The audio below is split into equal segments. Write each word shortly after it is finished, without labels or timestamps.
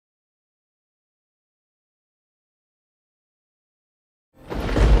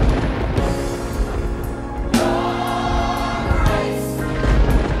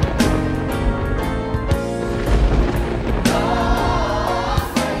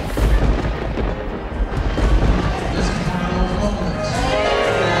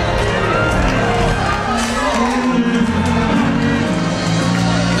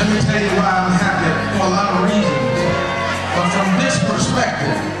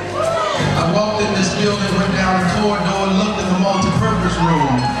building, went down the corridor, and looked in the multi-purpose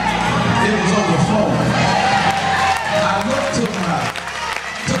room. It was overflowing. I looked to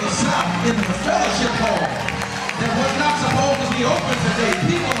the south in the fellowship hall that was not supposed to be open today.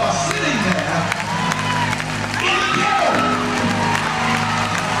 People are sitting there in the ghetto.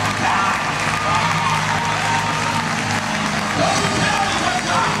 Don't you tell me what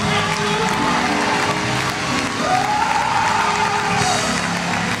God can do.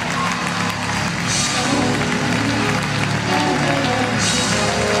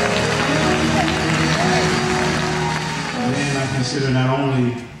 Man, I consider not only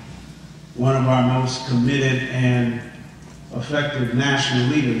one of our most committed and effective national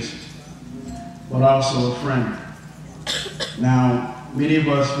leaders, but also a friend. Now, many of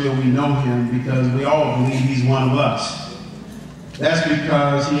us feel we know him because we all believe he's one of us. That's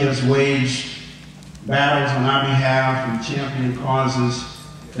because he has waged battles on our behalf and championed causes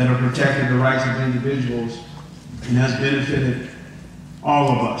that have protected the rights of individuals and has benefited all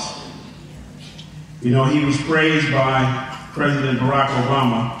of us. You know, he was praised by President Barack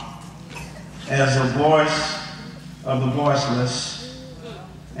Obama as a voice of the voiceless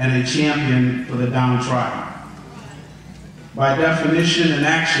and a champion for the downtrodden. By definition and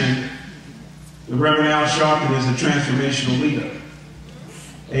action, the Reverend Al Sharpton is a transformational leader,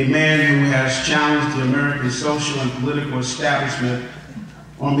 a man who has challenged the American social and political establishment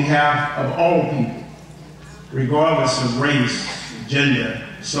on behalf of all people, regardless of race, gender,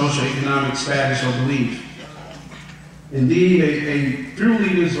 socioeconomic status, or belief. Indeed, a few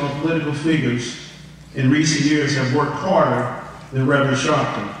leaders or political figures in recent years have worked harder than Reverend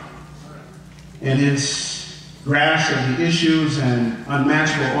Sharpton, and his grasp of the issues and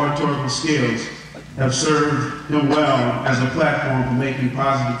unmatchable oratorical skills have served him well as a platform for making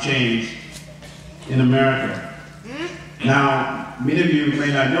positive change in America. Now, many of you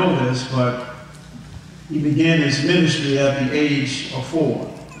may not know this, but he began his ministry at the age of 4,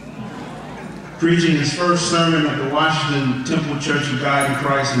 preaching his first sermon at the Washington Temple Church of God in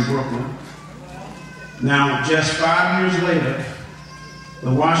Christ in Brooklyn. Now, just 5 years later,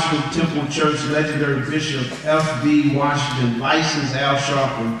 the Washington Temple Church legendary Bishop F.B. Washington licensed Al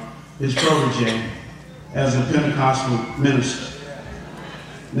Sharpton, his protege, as a Pentecostal minister.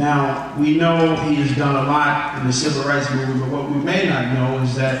 Now, we know he has done a lot in the civil rights movement, but what we may not know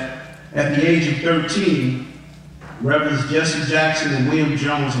is that at the age of 13, Reverends Jesse Jackson and William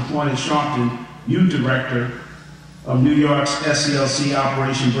Jones appointed Sharpton youth director of New York's SCLC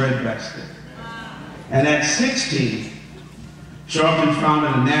Operation Breadbasket. And at 16, Sharpton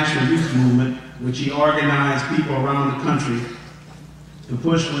founded a national youth movement which he organized people around the country to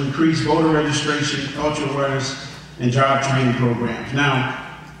push for increased voter registration, cultural awareness, and job training programs. Now,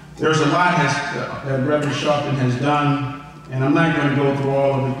 there's a lot that Reverend Sharpton has done, and I'm not going to go through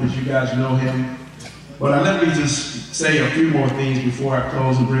all of it because you guys know him, but let me just say a few more things before I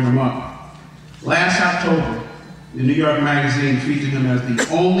close and bring him up. Last October, the New York Magazine featured him as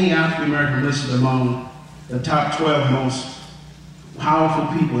the only African-American listed among the top 12 most powerful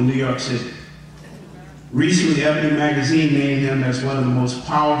people in New York City. Recently, Ebony Magazine named him as one of the most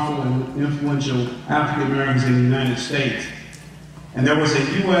powerful and influential African-Americans in the United States. And there was a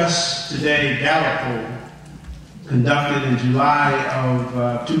U.S. Today Gallup poll conducted in July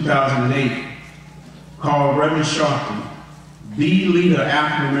of 2008 called Reverend Sharpton the leader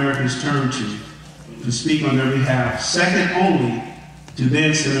African-Americans turn to speak on their behalf, second only to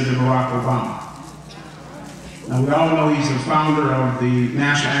then Senator Barack Obama. Now, we all know he's the founder of the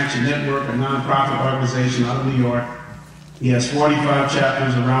National Action Network, a nonprofit organization out of New York. He has 45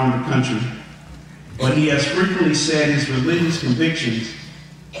 chapters around the country. But he has frequently said his religious convictions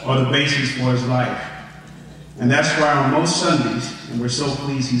are the basis for his life. And that's why on most Sundays, and we're so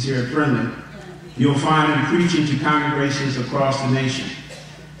pleased he's here at Friendly, you'll find him preaching to congregations across the nation.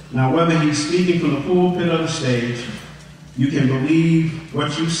 Now, whether he's speaking from the pulpit or the stage, you can believe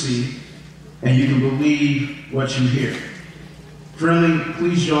what you see, and you can believe what you hear. Friendly,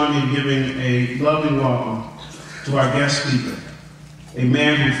 please join me in giving a loving welcome to our guest speaker, a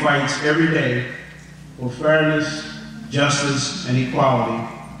man who fights every day for fairness, justice, and equality,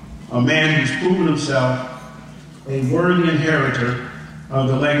 a man who's proven himself a worthy inheritor of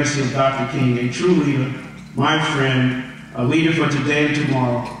the legacy of Dr. King, a true leader, my friend, a leader for today and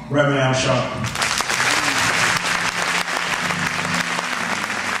tomorrow, Reverend Al Sharpton.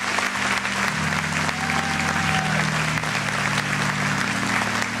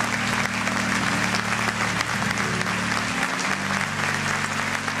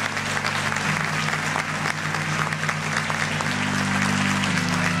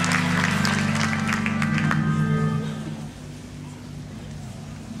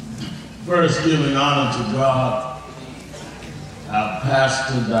 First, giving honor to God, our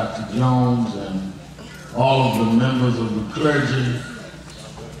pastor, Dr. Jones, and all of the members of the clergy,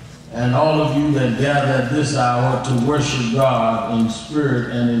 and all of you that gather at this hour to worship God in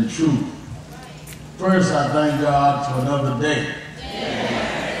spirit and in truth. First, I thank God for another day.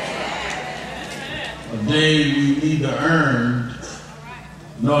 A day we neither earned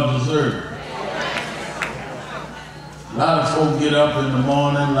nor deserved. A lot of folk get up in the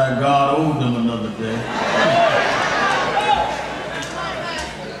morning like God owed them another day.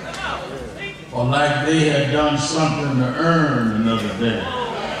 Or like they had done something to earn another day.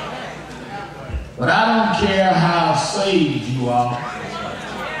 But I don't care how saved you are.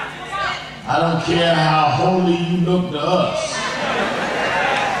 I don't care how holy you look to us.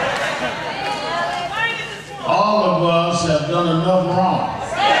 All of us have done enough wrong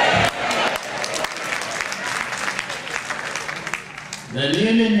that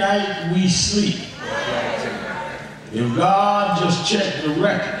any night we sleep, if God just checked the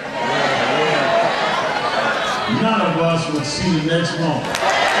record, none of us would see the next moment.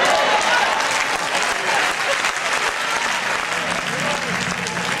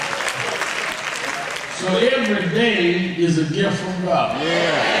 So every day is a gift from God.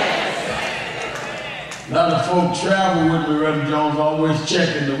 A lot of folk travel with me, Reverend Jones, always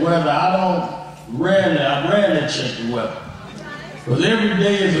checking the weather. I rarely check the weather. Because every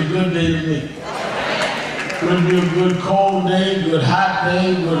day is a good day to me. Could be a good cold day, good hot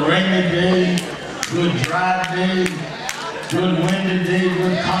day, good rainy day, good dry day, good windy day,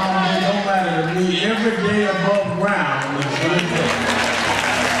 good calm day. Don't matter to me. Every day above ground is a good day.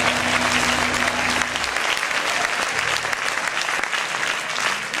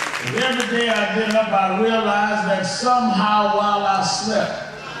 Every day I get up, I realize that somehow while I slept,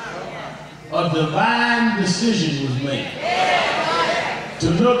 a divine decision was made to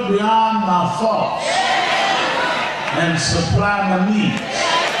look beyond my faults and supply my needs.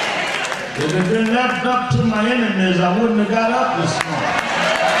 If it had been left up to my enemies, I wouldn't have got up this morning.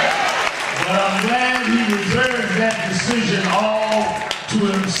 But I'm glad he reserved that decision all to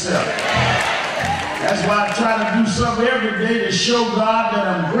himself. That's why I try to do something every day to show God that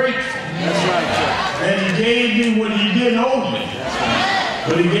I'm grateful. That's right, and he gave me what he didn't owe me.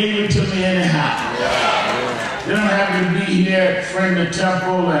 But he gave it to me anyhow. Then I'm happy to be here at Franklin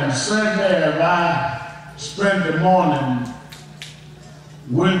Temple, and certainly have I spent the morning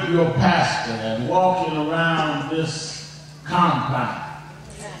with your pastor and walking around this compound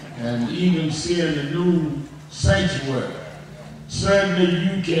and even seeing the new sanctuary.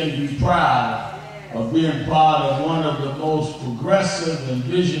 Certainly you can be proud of being part of one of the most progressive and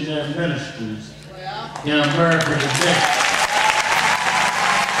visionary ministries in America today.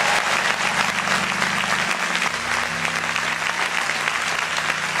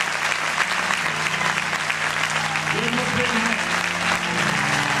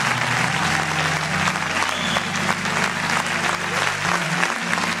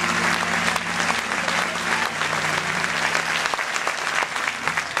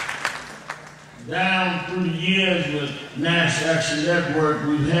 Down through the years with National Action Network,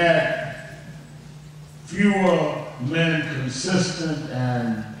 we've had fewer men consistent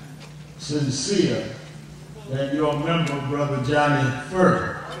and sincere than your member, Brother Johnny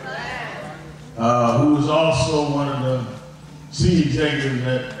Furr, who was also one of the senior executives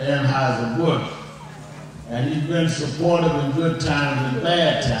at Anheuser-Busch. And he's been supportive in good times and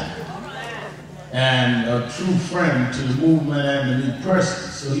bad times, and a true friend to the movement and to me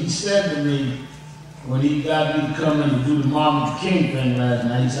personally. So he said to me, when he got me to come in to do the Martin Luther King thing last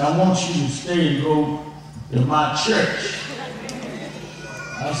night, he said, I want you to stay and go to my church.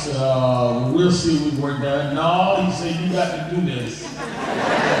 I said, well, we'll see if we work that. No, he said, you got to do this.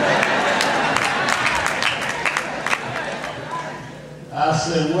 I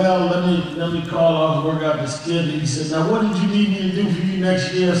said, well, let me call off and work out the schedule. He said, now what did you need me to do for you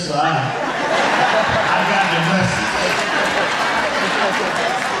next year? So I got the message.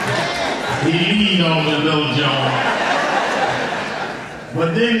 He leaned on me, little John.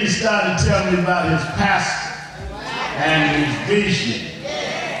 But then he started telling me about his pastor and his vision.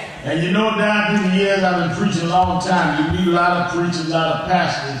 And you know, down through the years, I've been preaching a long time. You meet a lot of preachers, a lot of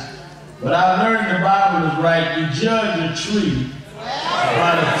pastors. But I learned the Bible is right. You judge a tree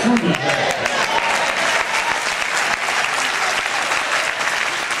by the fruit of it.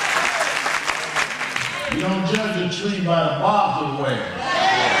 You don't judge a tree by the bark it wears.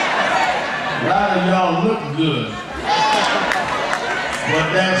 A lot of y'all look good, but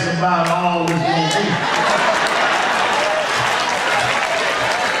that's about all it's going to be.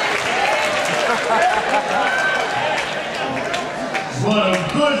 But a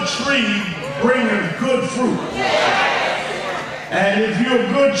good good tree bringeth good fruit. And if you're a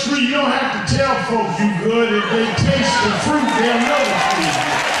good tree, you don't have to tell folks you're good. If they taste the fruit, they'll know the fruit.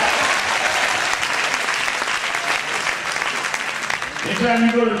 Anytime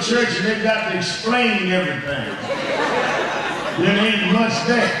you go to church and they've got to explain everything, there ain't much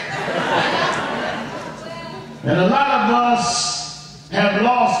there. And a lot of us have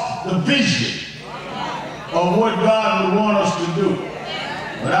lost the vision of what God would want us to do.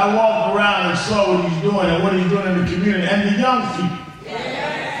 But I walked around and saw what he's doing and what he's doing in the community and the young people.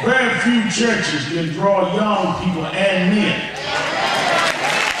 Very few churches can draw young people and men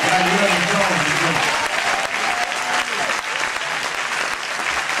like Reverend Jones is doing.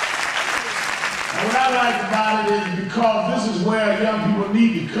 And what I like about it is because this is where young people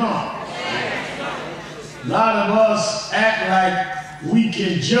need to come. A lot of us act like we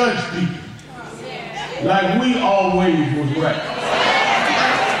can judge people, like we always was right.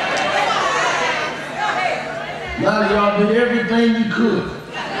 A lot of y'all did everything you could.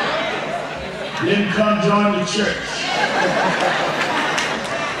 Didn't come join the church.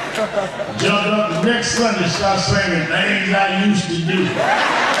 Jumped up the next Sunday, start singing things I used to do.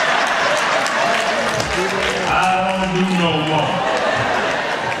 I don't do no more.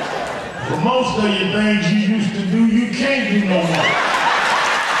 But most of your things you used to do, you can't do no more.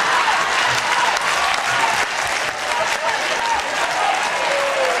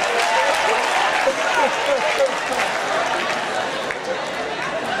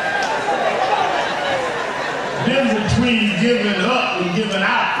 Between giving up and giving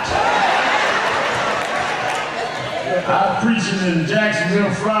out. I was preaching in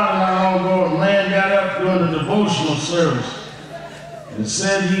Jacksonville, Florida not long ago. A man got up during the devotional service and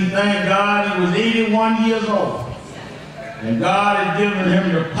said he thanked God he was 81 years old. And God had given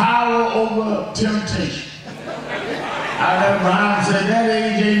him the power over temptation. I got behind and said, that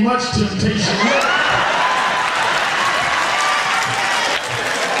age ain't much temptation yet.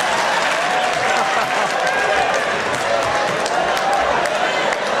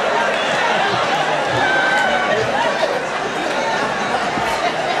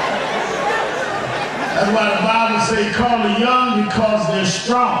 That's why the Bible says call the young because they're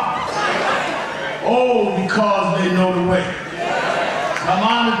strong. Old because they know the way. I'm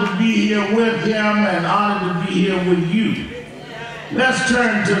honored to be here with him and honored to be here with you. Let's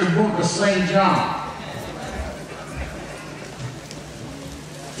turn to the book of St. John.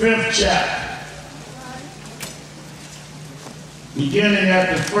 5th chapter. Beginning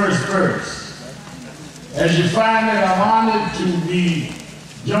at the first verse. As you find it, I'm honored to be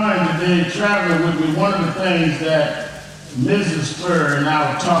joined today, traveling with me. One of the things that Mrs. Furr and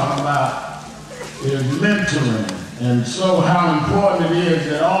I were talking about is mentoring. And so how important it is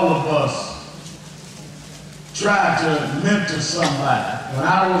that all of us try to mentor somebody. When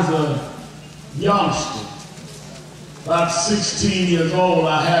I was a youngster, about 16 years old,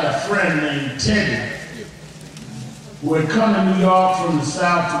 I had a friend named Teddy who had come to New York from the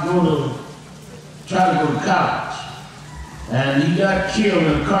South to try to go to college. And he got killed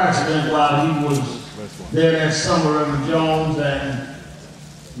in a car accident while he was there that summer, Reverend Jones, and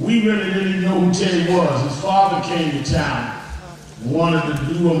we really didn't even know who Teddy was. His father came to town and wanted to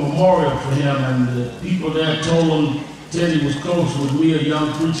do a memorial for him, and the people there told him Teddy was close with me, a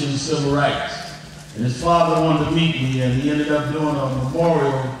young preacher in civil rights. And his father wanted to meet me, and he ended up doing a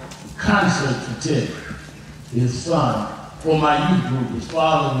memorial concert for Teddy, his son, for my youth group. His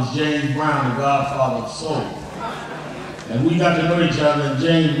father was James Brown, the godfather of soul. And we got to know each other, and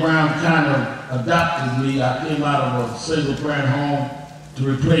James Brown kind of adopted me. I came out of a single-parent home to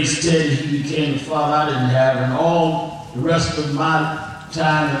replace Teddy. He became the father I didn't have, and all the rest of my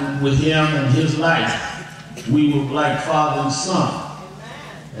time with him and his life, we were like father and son.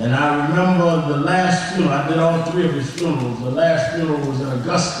 And I remember the last funeral, I did all 3 of his funerals. The last funeral was in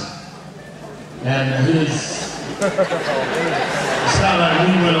Augusta. And it sounded like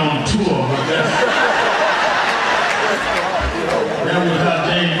we went on tour, but that was how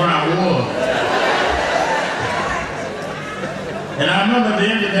James Brown was. And I remember at the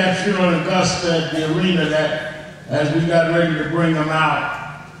end of that funeral in Augusta at the arena that as we got ready to bring him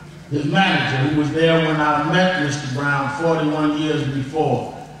out, his manager, who was there when I met Mr. Brown 41 years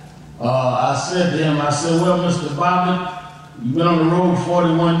before, I said to him, I said, well, Mr. Bobbitt, you've been on the road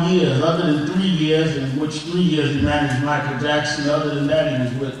 41 years, other than 3 years, in which 3 years he managed Michael Jackson. Other than that, he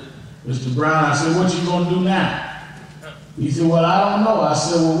was with Mr. Brown. I said, what you gonna do now? He said, well, I don't know. I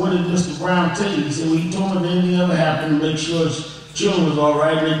said, well, what did Mr. Brown tell you? He said, well, he told me if anything ever happened to make sure his children was all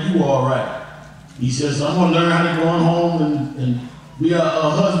right and that you were all right. He said, so I'm going to learn how to go home and be a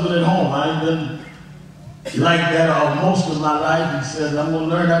husband at home. I ain't been like that most of my life. He said, I'm going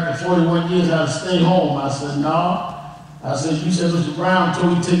to learn after 41 years how to stay home. I said, no. I said, you said Mr. Brown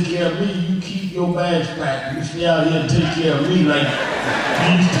told you to take care of me. You keep your bags packed. You stay out here and take care of me like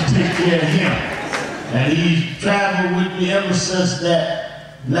you used to take care of him. And he's traveled with me ever since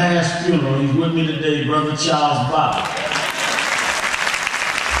that last funeral. He's with me today, Brother Charles Bobby.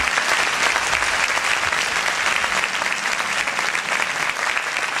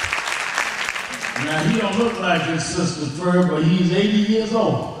 Now, he don't look like his sister Fur, but he's 80 years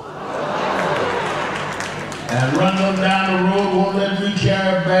old. And run up down the road, won't let me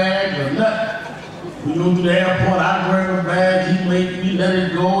carry a bag or nothing. We go to the airport, I grab a bag, he make me let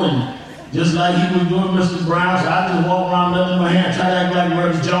it go, and just like he was doing Mr. Brown, so I just walk around nothing in my hand, try to act like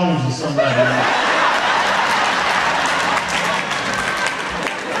Rev Jones or somebody.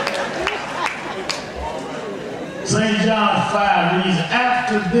 St. John 5 reads,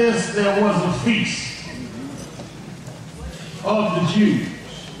 after this there was a feast of the Jews.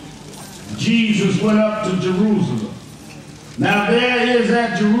 Jesus went up to Jerusalem. Now there is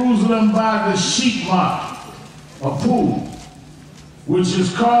at Jerusalem by the sheep market a pool, which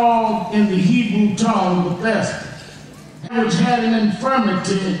is called in the Hebrew tongue Bethesda, which had an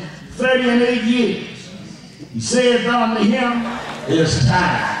infirmity 38 years. He said unto him, it's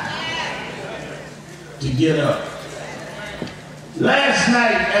time to get up. Last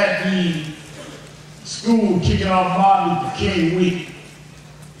night at the school kicking off Martin Luther King week,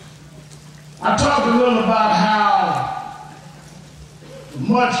 I talked a little about how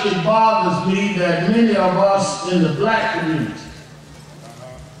much it bothers me that many of us in the black community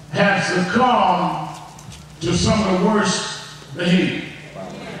have succumbed to some of the worst behavior.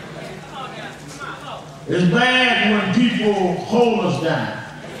 It's bad when people hold us down.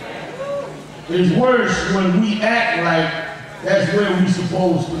 It's worse when we act like that's where we're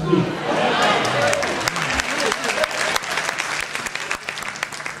supposed to be.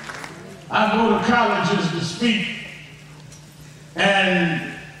 I go to colleges to speak,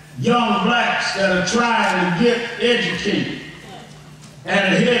 and young blacks that are trying to get educated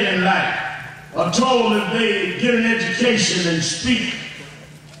and ahead in life are told that they get an education and speak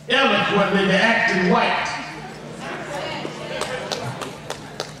eloquently, they're acting white.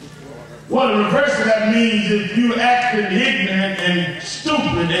 Well, the reverse of that means if you're acting ignorant and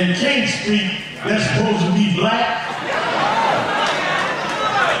stupid and can't speak, that's supposed to be black.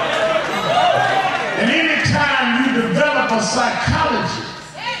 And anytime you develop a psychology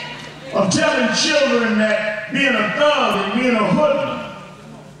of telling children that being a thug and being a hoodlum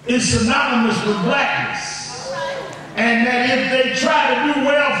is synonymous with blackness, and that if they try to do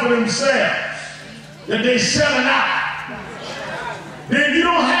well for themselves, that they're selling out, then you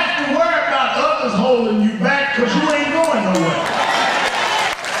don't have to worry about others holding you back because you ain't going nowhere.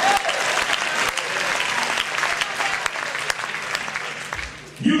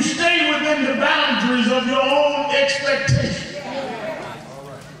 You stay within the boundaries of your own expectations.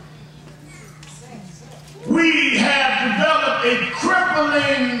 We have developed a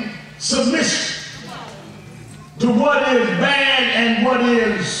crippling submission to what is bad and what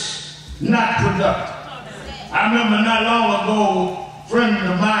is not productive. I remember not long ago, a friend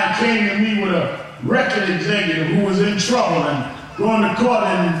of mine came to me with a record executive who was in trouble and going to court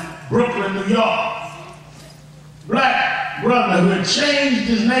in Brooklyn, New York. Black brother who had changed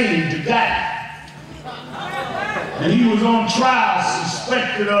his name to Gotti. And he was on trial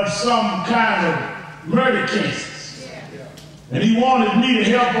suspected of some kind of murder cases. And he wanted me to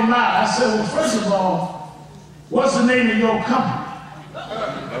help him out. I said, well, first of all, what's the name of your company?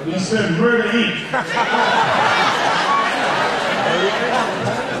 He said, Murder Inc.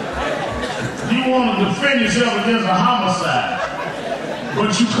 You want to defend yourself against a homicide,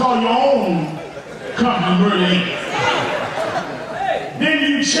 but you call your own company Murder Inc. Then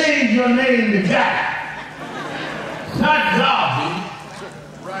you change your name to Guy. Not Garvey,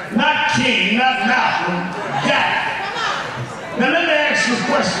 not King, not Malcolm, Guy. Now let me ask you a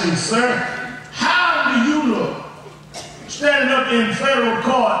question, sir. How do you look standing up in federal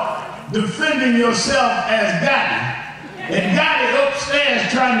court defending yourself as Gotti, and Gotti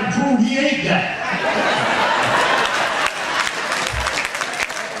upstairs trying to prove he ain't Gotti?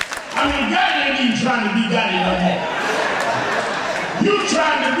 I mean, Gotti ain't even trying to be Gotti no more. You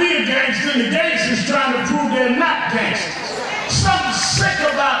trying to be a gangster, and the gangsters trying to prove they're not gangsters. Something sick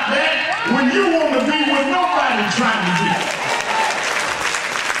about that when you want to be with nobody trying to be.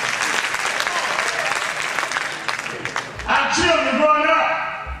 Our children growing up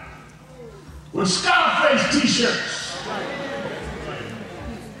with Scarface t-shirts.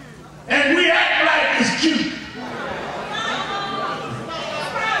 And we act like it's cute.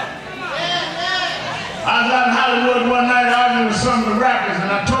 I rappers,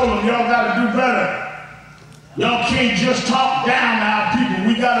 and I told them, y'all got to do better. Y'all can't just talk down to our people.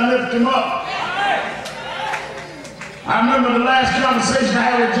 We got to lift them up. I remember the last conversation I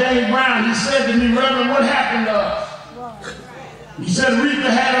had with James Brown. He said to me, Reverend, what happened to us? He said,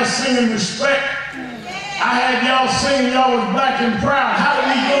 Rita had us singing respect. I had y'all singing y'all was black and proud. How do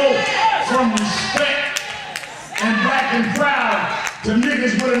we go from respect and black and proud to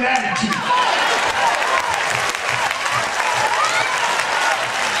niggas with an attitude?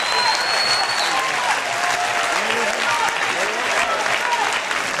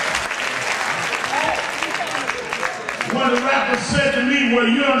 One of the rappers said to me, well,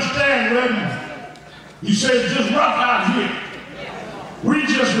 you understand, Reverend? He said, it's just rough out here. We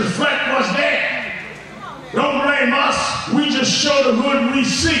just reflect what's there. Don't blame us. We just show the hood we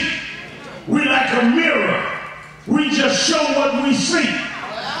see. We like a mirror. We just show what we see.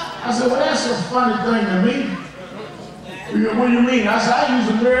 I said, well, that's a funny thing to me. What do you mean? I said, I use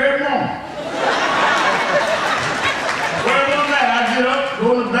a mirror every morning. Wherever I'm at, I get up, go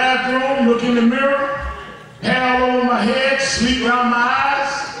in the bathroom, look in the mirror, hair all over my head, sleep around my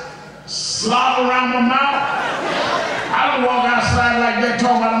eyes, slop around my mouth. I don't walk outside like that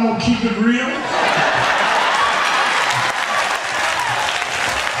talking about I'm gonna keep it real.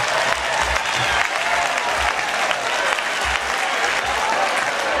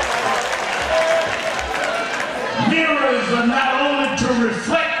 Mirrors are not only to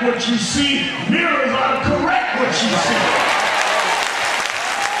reflect what you see, mirrors are to correct what you see.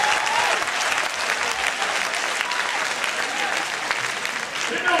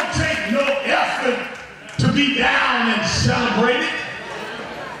 It don't take no effort to be down and celebrate it.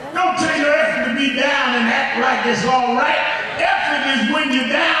 Don't take no effort to be down and act like it's all right. Effort is when you're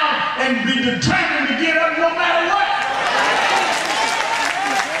down and be determined to get up no matter what.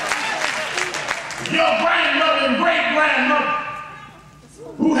 Your grandmother and great-grandmother,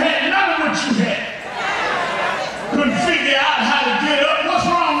 who had none of what you had, couldn't figure out how to get up. What's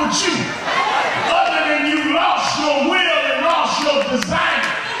wrong with you? Other than you lost your will and lost your desire.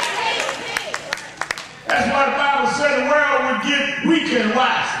 That's why the Bible said the world would get weaker and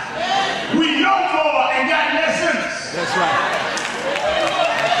wiser. We know more and got less in us. That's right.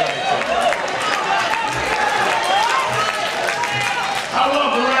 I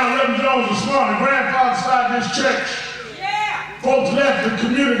walked around Reverend Jones this morning. Grandfather started this church. Folks left the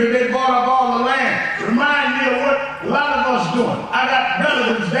community. They bought up all the land. Remind me of what a lot of us doing. I got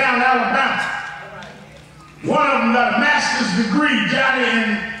relatives down in Alabama. One of them got a master's degree, Johnny,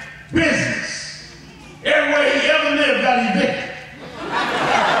 in business. Everywhere he ever lived got evicted.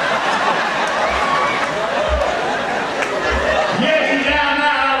 Yeah, he down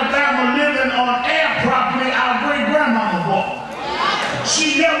now in Alabama living on air property our great-grandmama bought.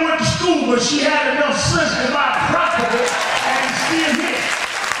 She never went to school, but she had enough sense to buy property and still here.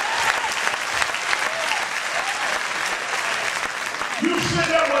 You sit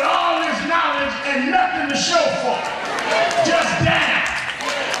there with all this knowledge and nothing to show for it. Just down.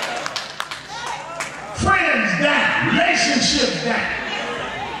 Friends down. Relationships down.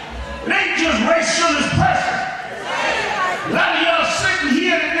 It ain't just racial, it's perfect. A lot of y'all sitting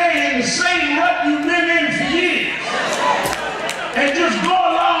here today in the same rut you've been in for years. And just go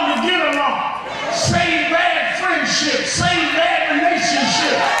along to get along. Same bad friendship, same bad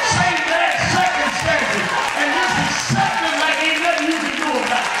relationship, same bad circumstances. And just accept it like ain't nothing you can do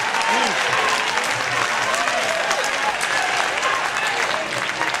about it.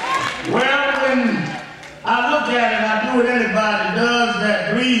 Well, when I look at it, I do what anybody does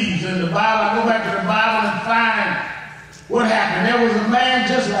that believes in the Bible. I go back to the Bible and find what happened. There was a man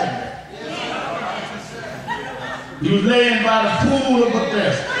just like that. He was laying by the pool of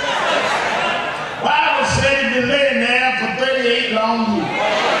Bethesda. Bible said he'd been laying there for 38 long years.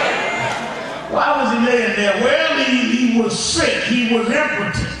 Why was he laying there? Well, he was sick. He was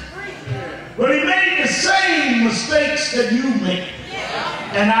impotent. But he made the same mistakes that you make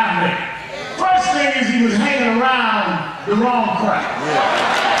and I make. First thing is he was hanging around the wrong crowd.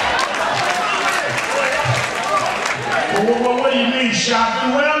 Well, what do you mean,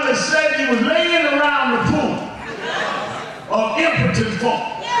 Sharpton? Well, they said he was laying around the pool of impotent folk.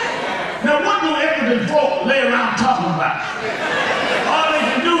 Now, what do impotent folk lay around talking about? All they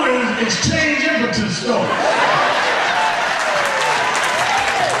can do is exchange impotent stories.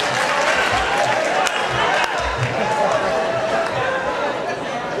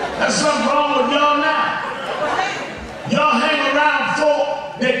 That's something wrong with y'all now. Y'all hang around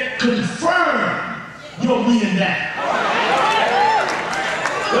folk that confirm your being down.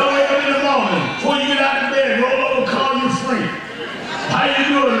 Y'all wake up in the morning, before you get out of bed, roll over, call your friend. How you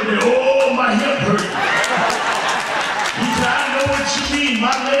doing today? Oh, my hip hurt. He said, I know what you mean.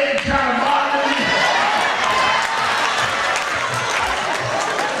 my leg kind of bothered me.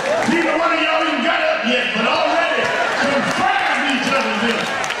 Neither one of y'all even got up yet, but already confirmed each other's deal.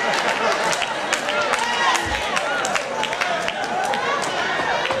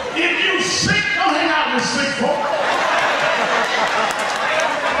 If you sick, don't hang out with sick folk.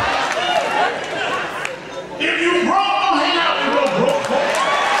 If you broke, don't hang out with no broke folk.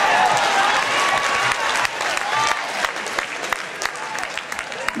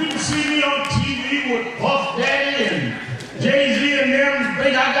 You can see me on TV with Puff Daddy and Jay-Z and them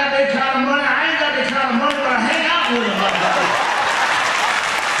think I got that kind of money. I ain't got that kind of money, but I hang out with them like that.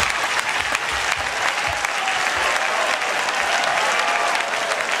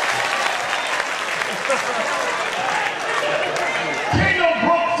 Can't no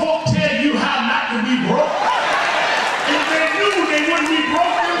broke folk tell you how not to be broke. If they knew, they wouldn't be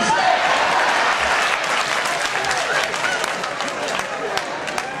broke themselves.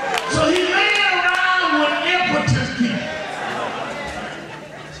 So he laying around with impotent people.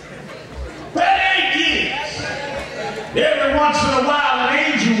 For 8 years, every once in a while an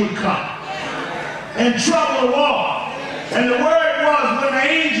angel would come and trouble the water. And the word was when the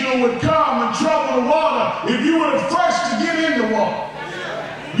angel would come and trouble the water, if you were the first to get in the water,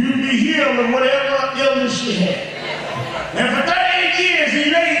 you'd be healed of whatever illness you had. And for 38 years he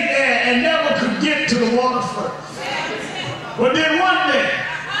laid there and never could get to the water first. But then one day,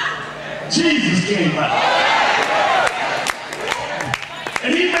 Jesus came by.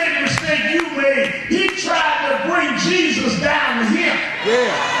 And he made the mistake you made. He tried to bring Jesus down to him.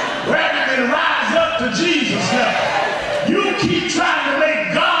 Rather than rise up to Jesus level. You keep trying to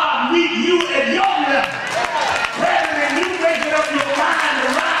make God meet you at your level. Rather than you making up your mind to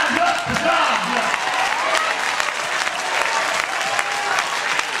rise up to God's level.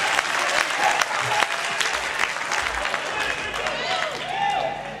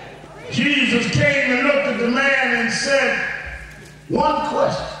 Jesus came and looked at the man and said, one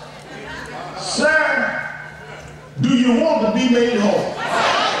question. Sir, do you want to be made whole?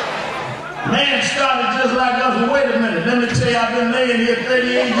 Man started just like us. Well, wait a minute. Let me tell you, I've been laying here 38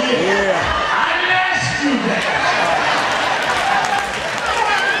 years. I didn't ask you that.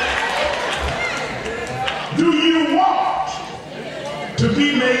 Do you want to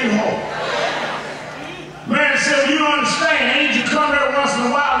be made whole? Man said, well, you don't understand. Angel come every once in a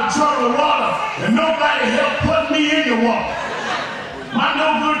while to trouble the water, and nobody helped put me in the water. My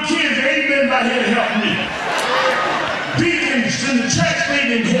no good kids, they ain't been by here to help me. Deacons in the church, they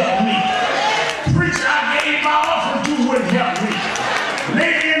didn't help me. Preacher I gave my offering to wouldn't help me.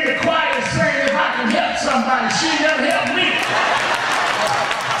 Lady in the choir saying if I can help somebody, she never helped me.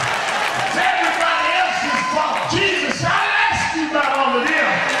 It's everybody else's fault. Jesus, I asked you about all of them.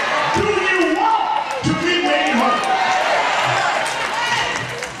 Do you want to be made whole?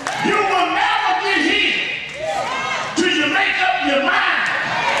 You will never get healed till you make up your mind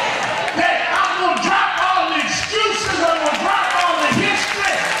that I'm going to drop all the excuses, I'm going to drop all the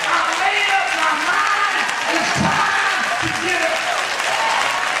history. I made up my mind. It's time to get up.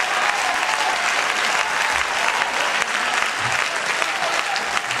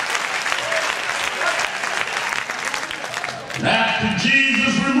 After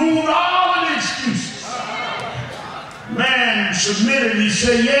Jesus removed all of the excuses, man submitted. He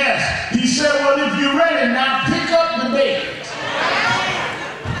said, yes. He said, well, if you're ready, now pick up the bed.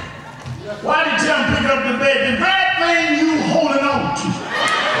 Why did he tell him pick up the bed? The very thing you holding on to.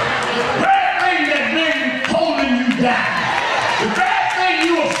 The very thing that's been holding you down. The very thing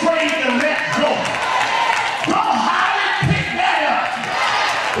you afraid to let go. Don't hide it, pick that up.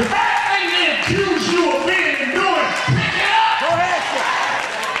 The very thing they accuse you of being and doing, pick it up. Go ahead, sir.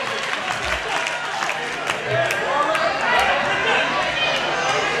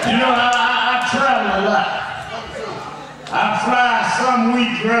 You know, I travel a lot. I fly some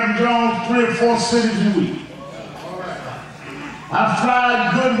weeks, Reverend Jones, 3 or 4 cities a week. I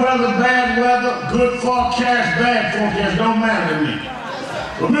fly good weather, bad weather, good forecast, bad forecast, don't matter to me.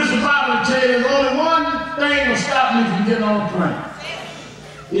 But Mr. Bible will tell you there's only one thing that will stop me from getting on a plane.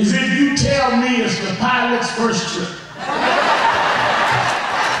 Is if you tell me it's the pilot's first trip.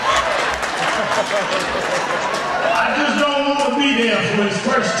 I just don't want to be there for his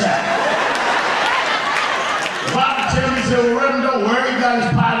first time. The Bible tells me, he said, well, Reverend, don't worry, he got his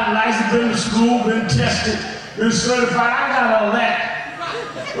pilot license, been to school, been tested, been certified, I got all that.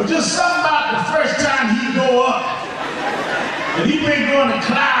 But just something about the first time he go up, and he been going to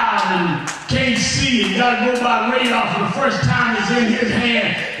cloud and can't see, and got to go by radar for the first time it's in his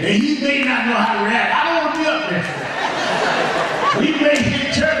hand, and he may not know how to react. I don't want to be up there for that. He may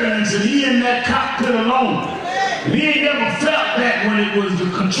hit turbulence, and he in that cockpit alone. And he ain't never felt that when it was the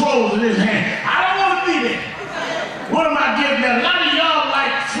controls in his hand. I don't want to be there. What am I getting at? A lot of y'all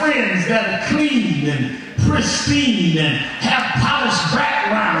like friends that are clean and pristine and have polished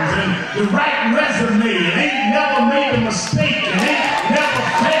backgrounds and the right resume and ain't never made a mistake and ain't never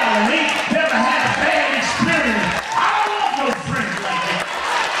failed and ain't never had a bad experience. I don't want no friends like that.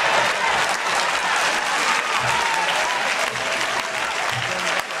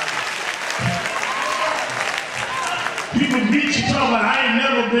 People meet you talking about, I ain't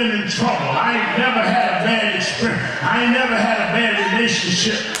never been in trouble. I ain't never had a bad experience. I ain't never had a bad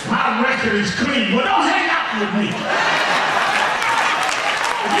relationship. My record is clean. Well, don't hang out with me.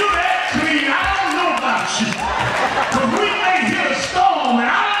 If you're that clean, I don't know about you. But we may hit a storm, and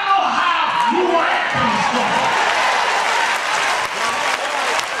I don't know how you will act in the storm.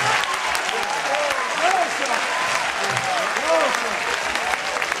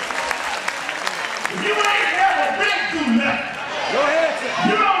 If you ain't never been through nothing,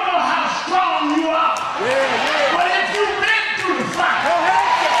 you don't know how strong you are. But if you've been through the fight,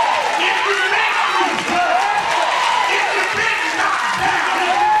 if you've been through the flood, if you've been knocked down,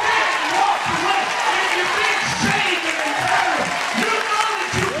 if you've been walked away, if you've been saved and embarrassed, you know that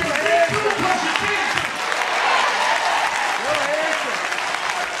you can get through what you've been through.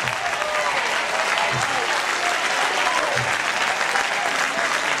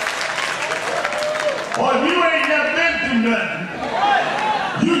 Or if you ain't never been through nothing,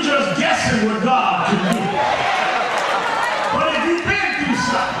 you just guessing what God can do. But if you've been through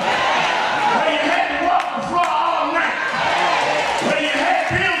something, where you had to walk the floor all night, where you had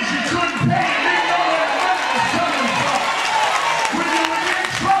bills you couldn't pay and didn't know where the money was coming from, when you were in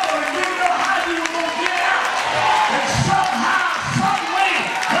trouble and didn't know how you were going to get out, and somehow, some way,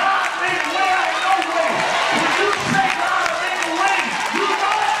 God made a way out of no way. When you say God made a way, you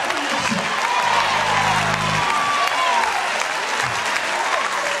know it for yourself.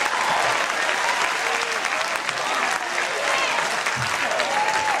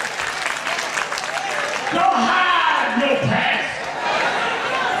 Don't hide your past.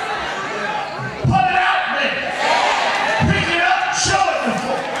 Put it out there. Pick it up, show it to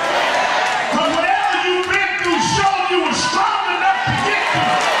folk. But whatever you've been through, show you were strong enough to get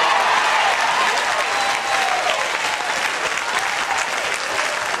through.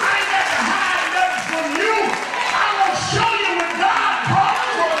 I ain't got to hide nothing from you. I will show you what God brought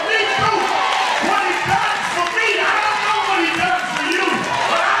for me through. What he done for me. I don't know what he done for you,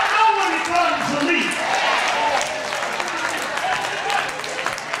 but I know what he done for me.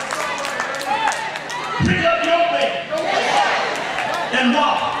 Pick up your bed and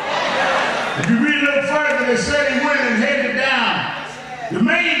walk. If you read a little further, they said he went and headed down the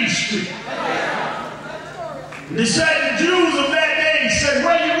main street. They said the Jews of that day said,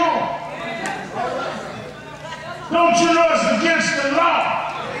 where you going? Don't you know it's against the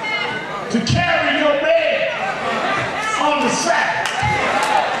law to carry your bed on the Sabbath?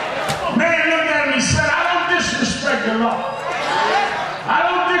 Man looked at him and said, I don't disrespect the law. I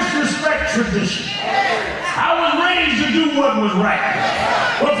don't disrespect tradition. I was raised to do what was right.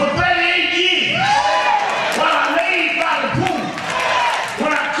 But for 38 years, while I laid by the pool,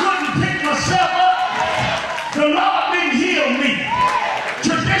 when I couldn't pick myself up, the law didn't heal me.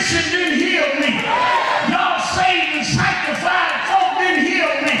 Tradition didn't heal me. Y'all saved and sanctified folk didn't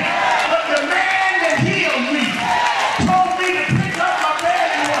heal me. But the man that healed me told me to pick up my bed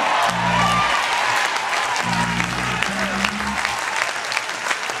and walk.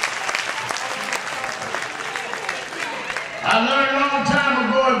 I learned a long time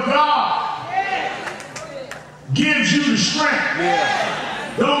ago, if God gives you the strength,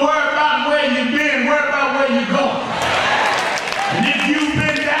 don't worry about where you've been, worry about where you're going. And if you've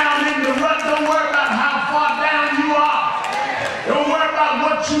been down in the rut, don't worry about how far down you are. Don't worry about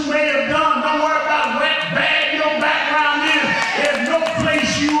what you may have done.